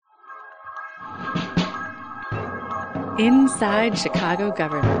Inside Chicago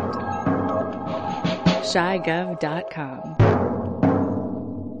Government. ChiGov.com.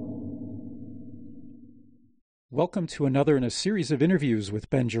 Welcome to another in a series of interviews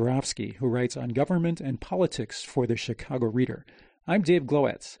with Ben Joravsky, who writes on government and politics for the Chicago Reader. I'm Dave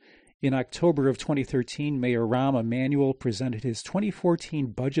Glowacz. In October of 2013, Mayor Rahm Emanuel presented his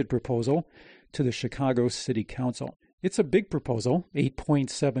 2014 budget proposal to the Chicago City Council. It's a big proposal,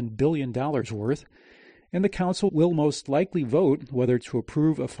 $8.7 billion worth, and the council will most likely vote whether to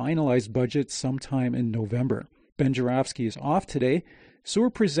approve a finalized budget sometime in November. Ben Joravsky is off today, so we're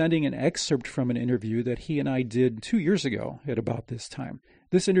presenting an excerpt from an interview that he and I did 2 years ago at about this time.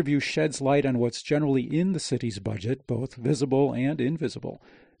 This interview sheds light on what's generally in the city's budget, both visible and invisible.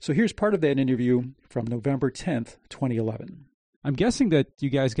 So here's part of that interview from November 10th, 2011. I'm guessing that you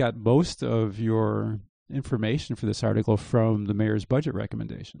guys got most of your information for this article from the mayor's budget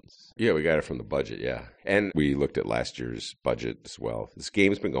recommendations. Yeah, we got it from the budget, yeah. And we looked at last year's budget as well. This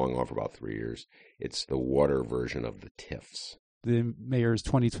game's been going on for about 3 years. It's the water version of the TIFs. The mayor's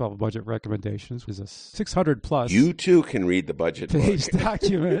 2012 budget recommendations was a 600-plus You too can read the budget page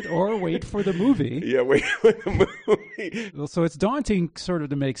document or wait for the movie. Yeah, wait for the movie. So it's daunting sort of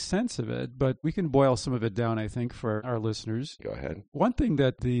to make sense of it, but we can boil some of it down, I think, for our listeners. Go ahead. One thing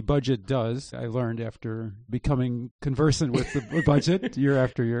that the budget does, I learned after becoming conversant with the budget year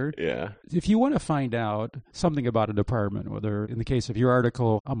after year. Yeah. If you want to find out something about a department, whether in the case of your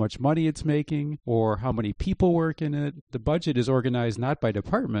article, how much money it's making or how many people work in it, the budget is organized not by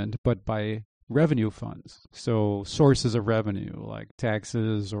department, but by revenue funds. So sources of revenue like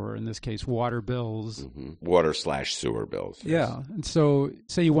taxes or in this case, water bills. Mm-hmm. Water/sewer bills. Yes. Yeah. And so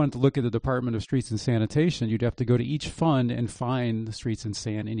say you wanted to look at the Department of Streets and Sanitation, you'd have to go to each fund and find the streets and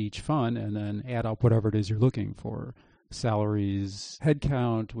sand in each fund and then add up whatever it is you're looking for. Salaries,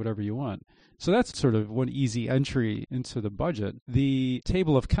 headcount, whatever you want. So that's sort of one easy entry into the budget. The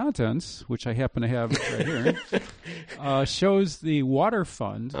table of contents, which I happen to have right here, shows the water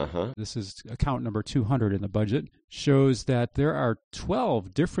fund. This is account number 200 in the budget, shows that there are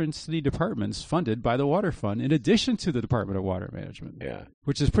 12 different city departments funded by the water fund in addition to the Department of Water Management. Yeah.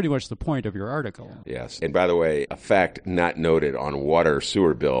 Which is pretty much the point of your article. Yes. And by the way, a fact not noted on water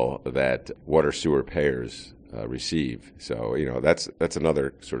sewer bill that water sewer payers receive. So, that's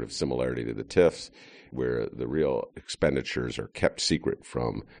another sort of similarity to the TIFs, where the real expenditures are kept secret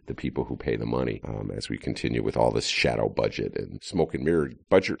from the people who pay the money as we continue with all this shadow budget and smoke and mirror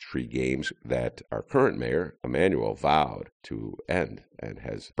budgetary games that our current mayor, Emanuel, vowed to end and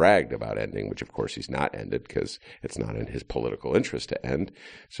has bragged about ending, which of course he's not ended because it's not in his political interest to end.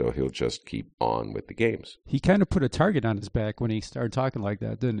 So he'll just keep on with the games. He kind of put a target on his back when he started talking like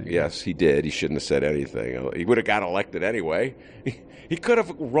that, didn't he? Yes, he did. He shouldn't have said anything. He would have got elected anyway. He could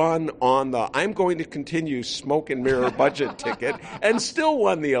have run on the I'm going to continue smoke and mirror budget ticket and still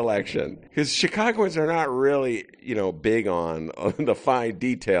won the election. Because Chicagoans are not really, big on the fine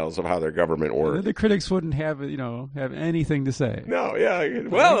details of how their government works. The critics wouldn't have anything to say. No, yeah.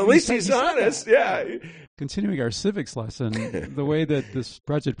 Well, at least he's honest. Yeah. Continuing our civics lesson, the way that this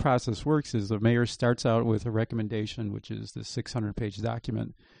budget process works is the mayor starts out with a recommendation, which is the 600-page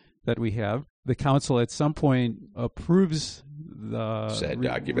document that we have. The council at some point approves the said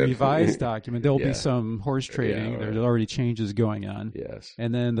document. Revised document. There'll be some horse trading. There's already changes going on. Yes.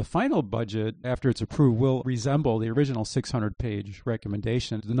 And then the final budget, after it's approved, will resemble the original 600-page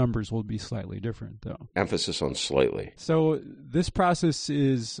recommendation. The numbers will be slightly different, though. Emphasis on slightly. So this process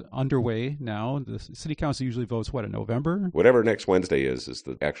is underway now. The city council usually votes, in November? Whatever next Wednesday is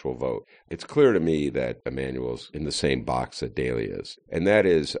the actual vote. It's clear to me that Emanuel's in the same box that Daley is. And that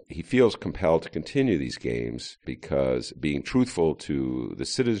is, he feels compelled to continue these games because being truthful to the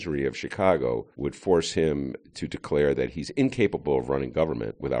citizenry of Chicago would force him to declare that he's incapable of running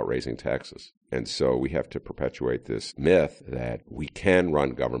government without raising taxes. And so we have to perpetuate this myth that we can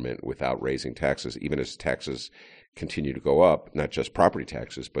run government without raising taxes, even as taxes continue to go up, not just property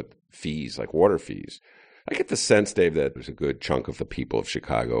taxes, but fees like water fees. I get the sense, Dave, that there's a good chunk of the people of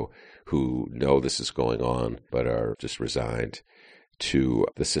Chicago who know this is going on, but are just resigned to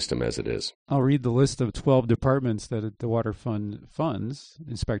the system as it is. I'll read the list of 12 departments that the Water Fund funds: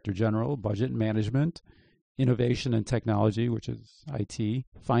 Inspector General, Budget Management, Innovation and Technology, which is IT,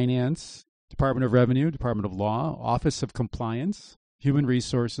 Finance, Department of Revenue, Department of Law, Office of Compliance, Human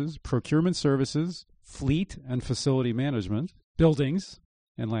Resources, Procurement Services, Fleet and Facility Management, Buildings,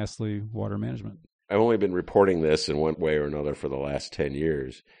 and lastly, Water Management. I've only been reporting this in one way or another for the last 10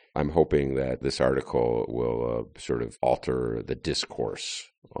 years. I'm hoping that this article will sort of alter the discourse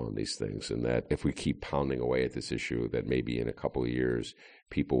on these things, and that if we keep pounding away at this issue, that maybe in a couple of years,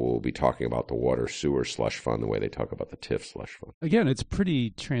 people will be talking about the water sewer slush fund the way they talk about the TIF slush fund. Again, it's pretty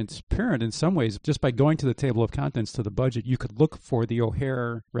transparent in some ways. Just by going to the table of contents to the budget, you could look for the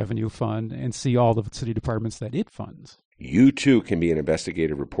O'Hare Revenue Fund and see all the city departments that it funds. You, too, can be an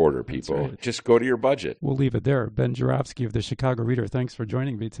investigative reporter, people. That's right. Just go to your budget. We'll leave it there. Ben Joravsky of the Chicago Reader, thanks for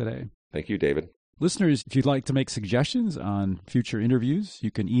joining me today. Thank you, David. Listeners, if you'd like to make suggestions on future interviews, you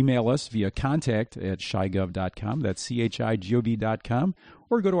can email us via contact@chigov.com, that's chigov.com,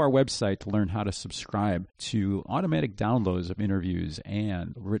 or go to our website to learn how to subscribe to automatic downloads of interviews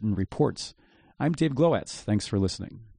and written reports. I'm Dave Glowacz. Thanks for listening.